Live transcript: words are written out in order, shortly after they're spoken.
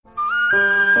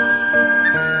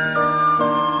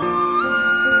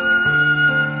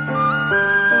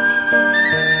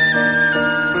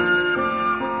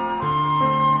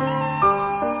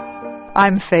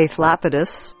I'm Faith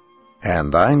Lapidus.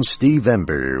 And I'm Steve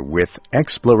Ember with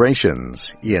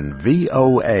Explorations in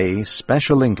VOA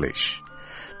Special English.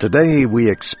 Today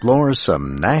we explore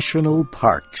some national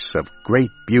parks of great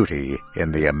beauty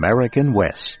in the American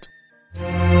West.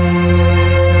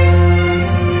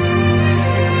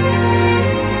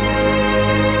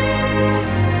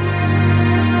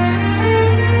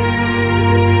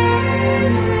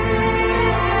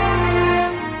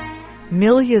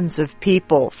 Millions of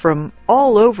people from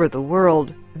all over the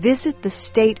world visit the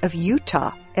state of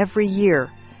Utah every year.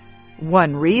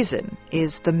 One reason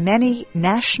is the many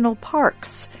national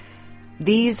parks.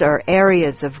 These are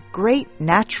areas of great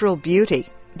natural beauty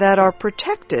that are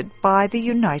protected by the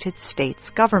United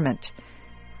States government.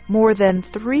 More than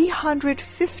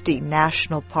 350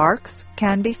 national parks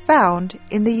can be found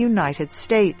in the United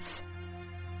States.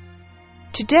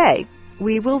 Today,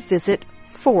 we will visit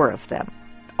 4 of them,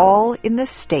 all in the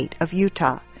state of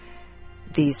Utah.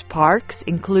 These parks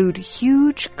include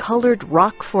huge colored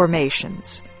rock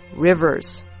formations,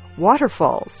 rivers,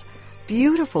 waterfalls,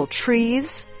 beautiful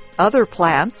trees, other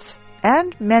plants,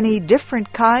 and many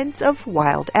different kinds of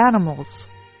wild animals.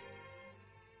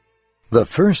 The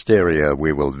first area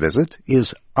we will visit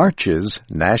is Arches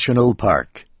National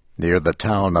Park, near the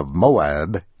town of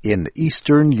Moab in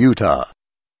eastern Utah.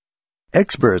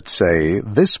 Experts say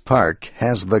this park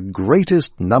has the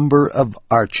greatest number of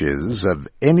arches of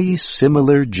any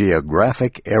similar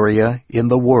geographic area in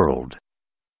the world.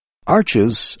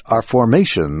 Arches are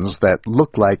formations that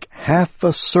look like half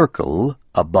a circle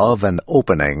above an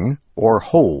opening or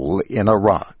hole in a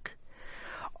rock.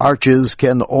 Arches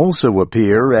can also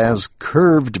appear as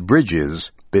curved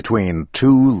bridges between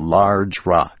 2 large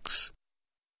rocks.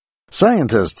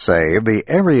 Scientists say the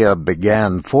area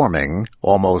began forming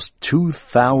almost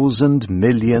 2,000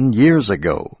 million years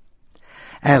ago.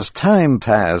 As time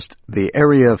passed, the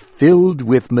area filled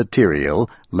with material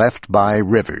left by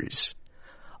rivers.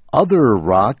 Other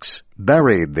rocks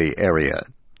buried the area.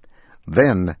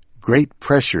 Then, great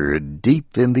pressure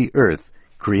deep in the earth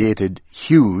created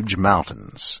huge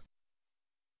mountains.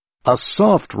 A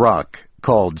soft rock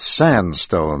called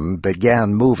sandstone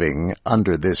began moving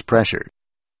under this pressure.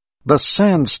 The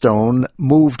sandstone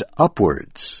moved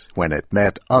upwards when it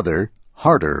met other,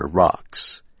 harder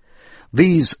rocks.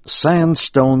 These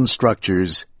sandstone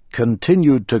structures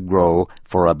continued to grow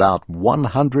for about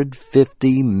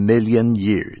 150 million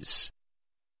years.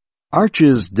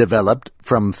 Arches developed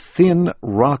from thin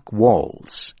rock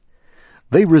walls.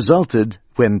 They resulted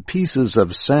when pieces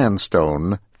of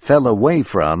sandstone fell away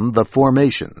from the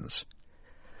formations.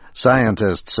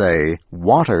 Scientists say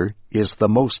water is the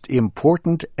most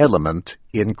important element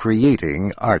in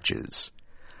creating arches.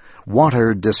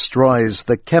 Water destroys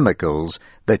the chemicals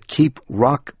that keep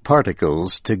rock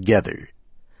particles together.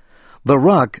 The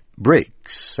rock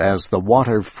breaks as the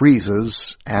water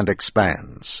freezes and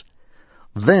expands.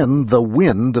 Then the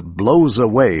wind blows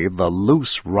away the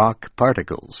loose rock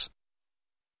particles.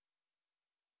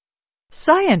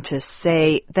 Scientists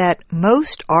say that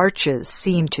most arches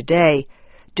seen today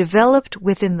developed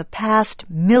within the past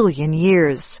million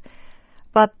years,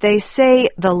 but they say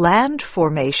the land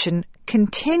formation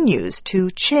continues to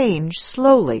change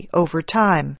slowly over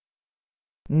time.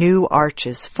 New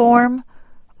arches form,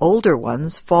 older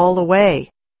ones fall away.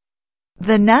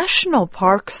 The National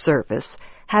Park Service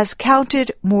has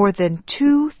counted more than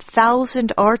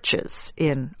 2,000 arches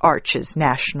in Arches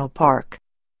National Park.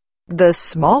 The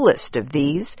smallest of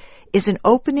these is an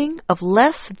opening of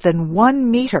less than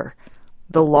 1 meter.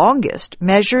 The longest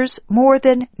measures more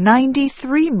than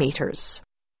 93 meters.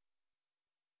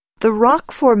 The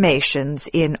rock formations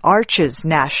in Arches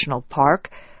National Park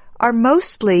are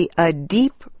mostly a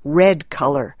deep red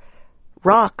color.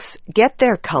 Rocks get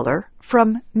their color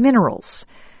from minerals.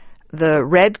 The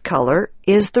red color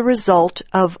is the result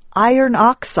of iron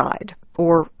oxide,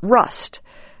 or rust.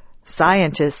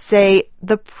 Scientists say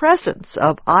the presence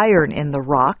of iron in the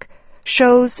rock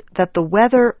shows that the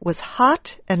weather was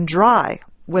hot and dry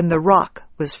when the rock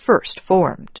was first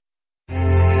formed.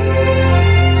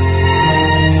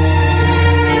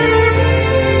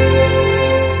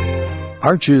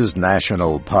 Arches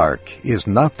National Park is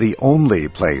not the only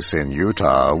place in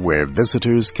Utah where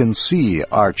visitors can see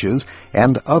arches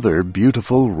and other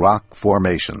beautiful rock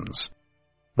formations.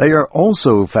 They are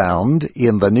also found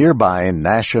in the nearby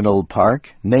national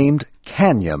park named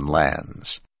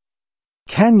Canyonlands.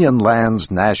 Canyonlands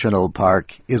National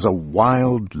Park is a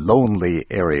wild, lonely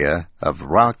area of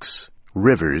rocks,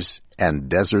 rivers, and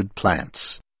desert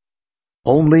plants.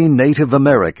 Only Native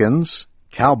Americans,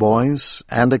 cowboys,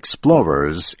 and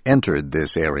explorers entered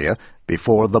this area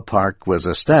before the park was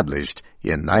established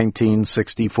in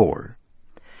 1964.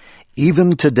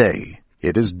 Even today,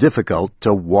 it is difficult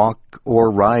to walk or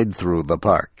ride through the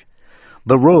park.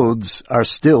 The roads are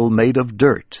still made of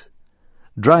dirt.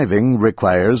 Driving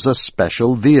requires a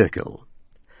special vehicle.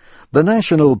 The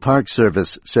National Park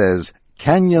Service says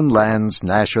Canyonlands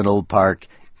National Park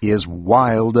is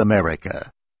wild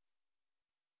America.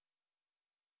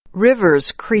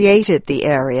 Rivers created the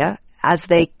area as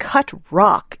they cut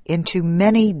rock into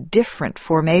many different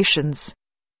formations.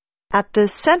 At the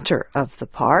center of the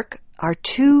park are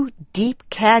two deep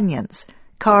canyons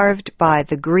carved by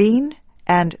the Green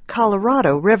and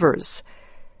Colorado rivers.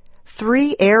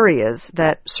 3 areas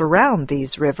that surround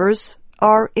these rivers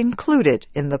are included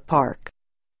in the park.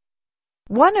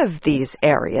 One of these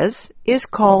areas is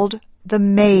called the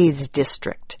Maze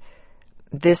District.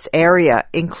 This area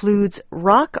includes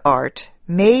rock art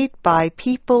made by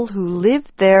people who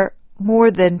lived there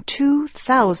more than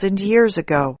 2,000 years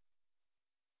ago.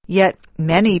 Yet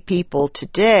many people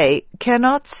today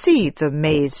cannot see the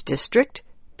Maze District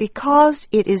because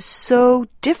it is so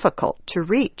difficult to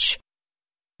reach.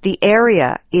 The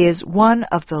area is one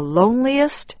of the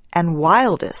loneliest and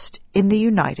wildest in the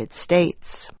United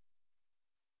States.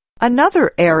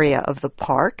 Another area of the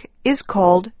park is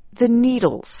called the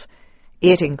Needles.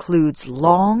 It includes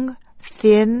long,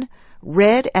 thin,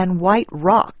 red and white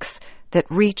rocks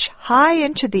that reach high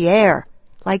into the air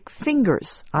like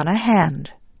fingers on a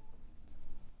hand.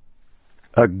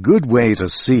 A good way to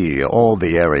see all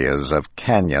the areas of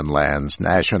Canyonlands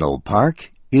National Park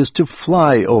is to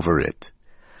fly over it.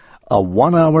 A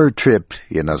 1-hour trip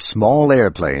in a small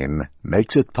airplane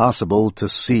makes it possible to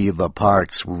see the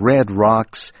park's red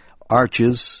rocks,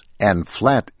 arches, and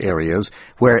flat areas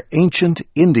where ancient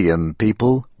Indian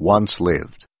people once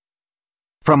lived.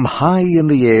 From high in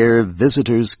the air,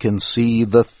 visitors can see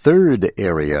the third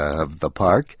area of the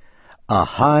park, a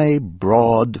high,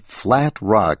 broad, flat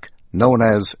rock known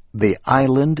as the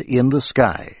Island in the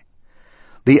Sky.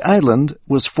 The island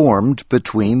was formed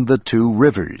between the 2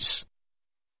 rivers.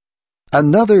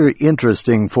 Another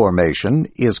interesting formation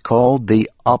is called the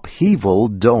Upheaval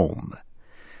Dome.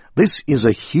 This is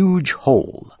a huge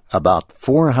hole about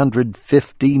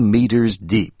 450 meters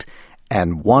deep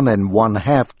and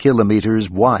 1.5 kilometers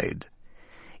wide.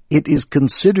 It is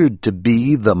considered to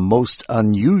be the most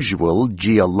unusual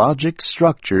geologic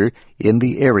structure in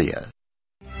the area.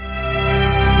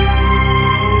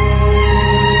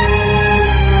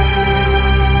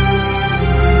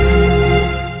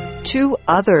 Two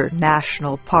other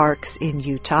national parks in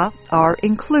Utah are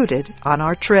included on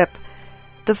our trip.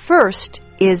 The first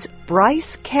is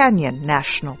Bryce Canyon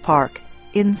National Park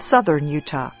in southern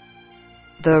Utah.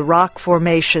 The rock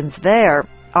formations there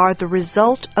are the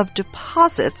result of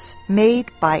deposits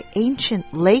made by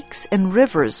ancient lakes and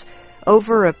rivers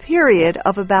over a period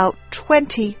of about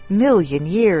 20 million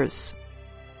years.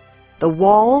 The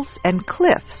walls and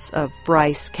cliffs of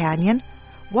Bryce Canyon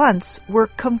once were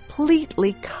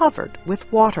completely covered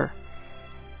with water.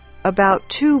 About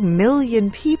 2 million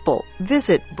people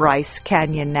visit Bryce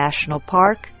Canyon National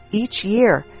Park each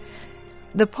year.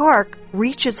 The park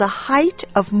reaches a height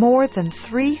of more than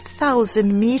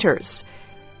 3,000 meters.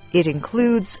 It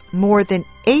includes more than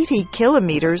 80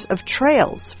 kilometers of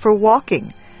trails for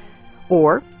walking,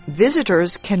 or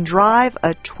visitors can drive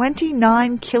a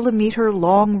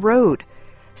 29-kilometer-long road,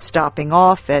 stopping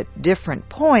off at different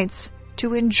points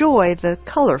to enjoy the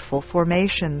colorful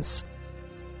formations.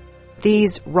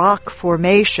 These rock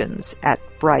formations at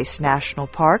Bryce National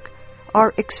Park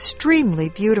are extremely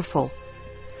beautiful.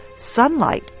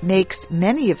 Sunlight makes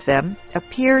many of them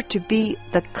appear to be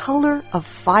the color of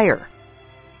fire.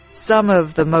 Some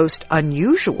of the most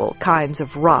unusual kinds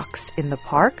of rocks in the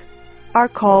park are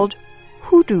called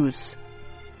hoodoos.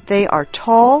 They are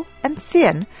tall and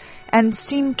thin and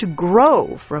seem to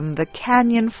grow from the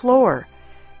canyon floor.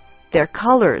 Their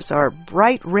colors are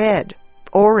bright red,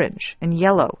 orange, and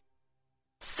yellow.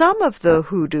 Some of the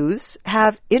hoodoos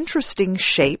have interesting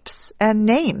shapes and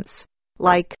names,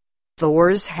 like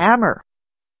Thor's Hammer,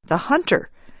 the Hunter,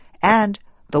 and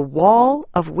the Wall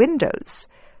of Windows.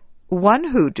 One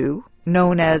hoodoo,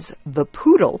 known as the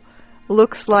Poodle,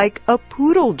 looks like a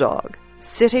poodle dog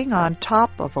sitting on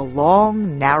top of a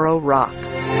long, narrow rock.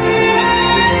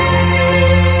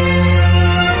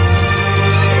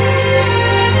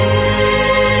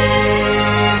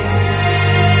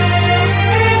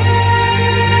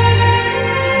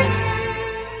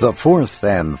 The fourth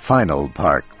and final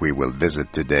park we will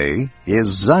visit today is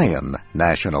Zion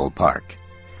National Park.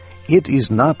 It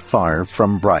is not far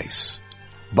from Bryce,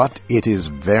 but it is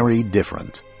very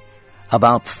different.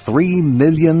 About 3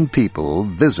 million people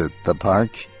visit the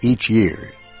park each year.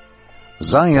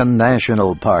 Zion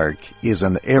National Park is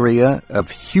an area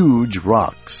of huge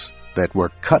rocks that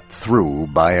were cut through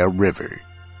by a river.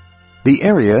 The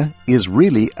area is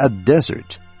really a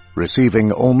desert,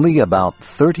 receiving only about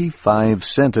 35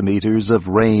 centimeters of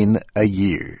rain a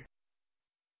year.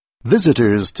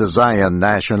 Visitors to Zion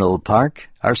National Park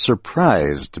are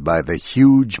surprised by the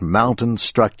huge mountain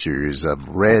structures of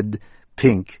red,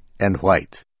 pink, and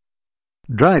white.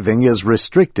 Driving is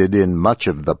restricted in much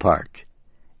of the park.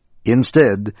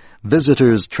 Instead,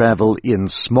 visitors travel in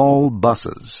small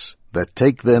buses that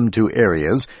take them to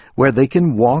areas where they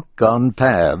can walk on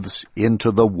paths into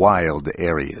the wild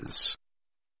areas.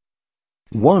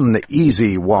 One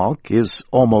easy walk is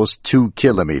almost 2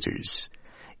 kilometers.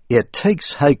 It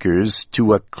takes hikers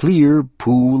to a clear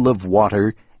pool of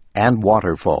water and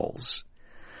waterfalls.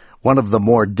 One of the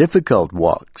more difficult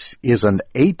walks is an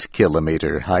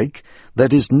 8-kilometer hike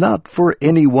that is not for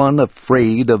anyone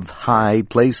afraid of high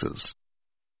places.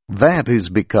 That is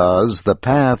because the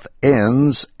path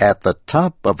ends at the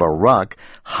top of a rock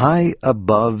high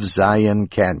above Zion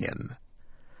Canyon.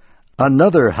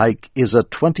 Another hike is a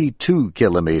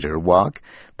 22-kilometer walk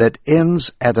that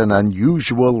ends at an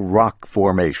unusual rock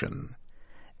formation.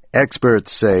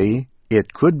 Experts say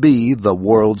it could be the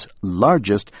world's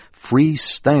largest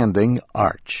freestanding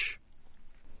arch.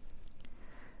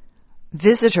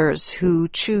 Visitors who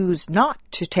choose not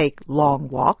to take long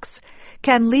walks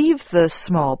can leave the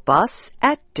small bus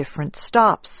at different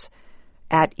stops.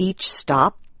 At each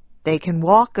stop, they can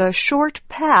walk a short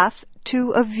path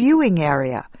to a viewing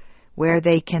area where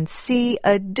they can see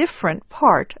a different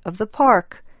part of the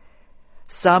park.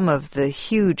 Some of the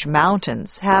huge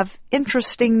mountains have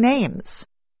interesting names.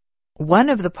 One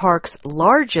of the park's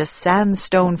largest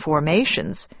sandstone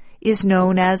formations is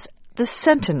known as the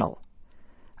Sentinel.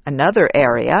 Another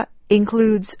area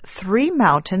includes 3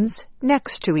 mountains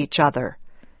next to each other.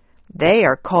 They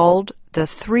are called the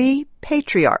 3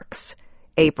 Patriarchs,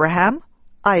 Abraham,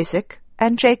 Isaac,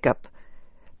 and Jacob.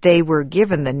 They were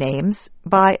given the names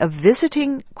by a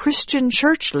visiting Christian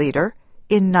church leader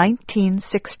in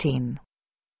 1916.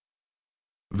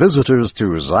 Visitors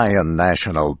to Zion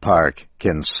National Park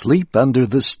can sleep under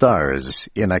the stars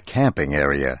in a camping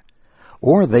area,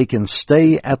 or they can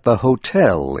stay at the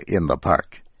hotel in the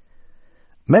park.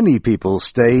 Many people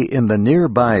stay in the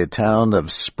nearby town of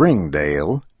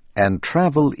Springdale and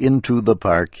travel into the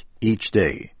park each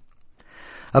day.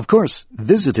 Of course,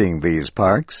 visiting these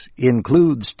parks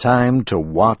includes time to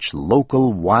watch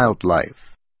local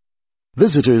wildlife.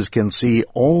 Visitors can see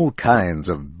all kinds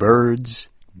of birds,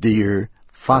 deer,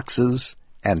 foxes,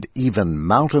 and even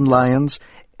mountain lions,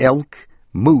 elk,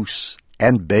 moose,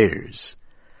 and bears.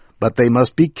 But they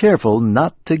must be careful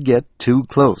not to get too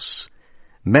close.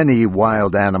 Many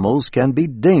wild animals can be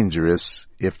dangerous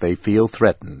if they feel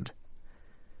threatened.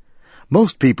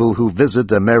 Most people who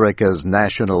visit America's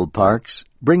national parks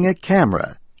bring a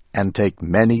camera and take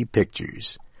many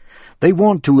pictures. They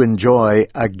want to enjoy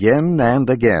again and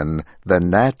again the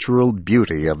natural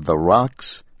beauty of the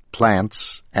rocks,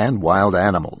 plants, and wild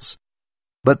animals.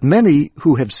 But many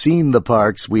who have seen the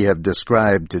parks we have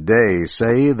described today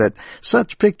say that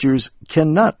such pictures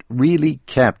cannot really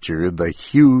capture the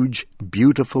huge,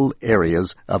 beautiful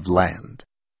areas of land.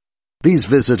 These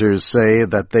visitors say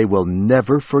that they will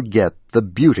never forget the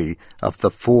beauty of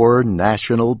the 4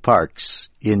 national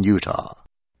parks in Utah.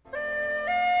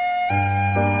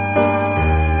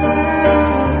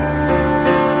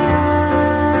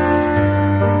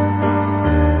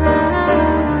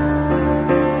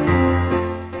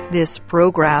 This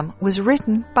program was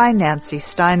written by Nancy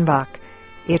Steinbach.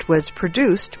 It was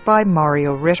produced by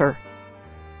Mario Ritter.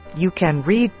 You can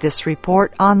read this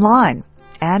report online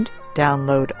and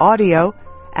download audio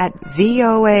at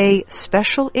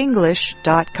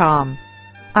voaspecialenglish.com.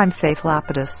 I'm Faith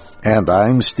Lapidus. And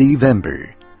I'm Steve Ember.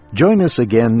 Join us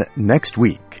again next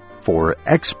week for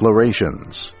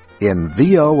Explorations in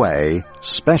VOA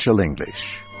Special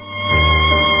English.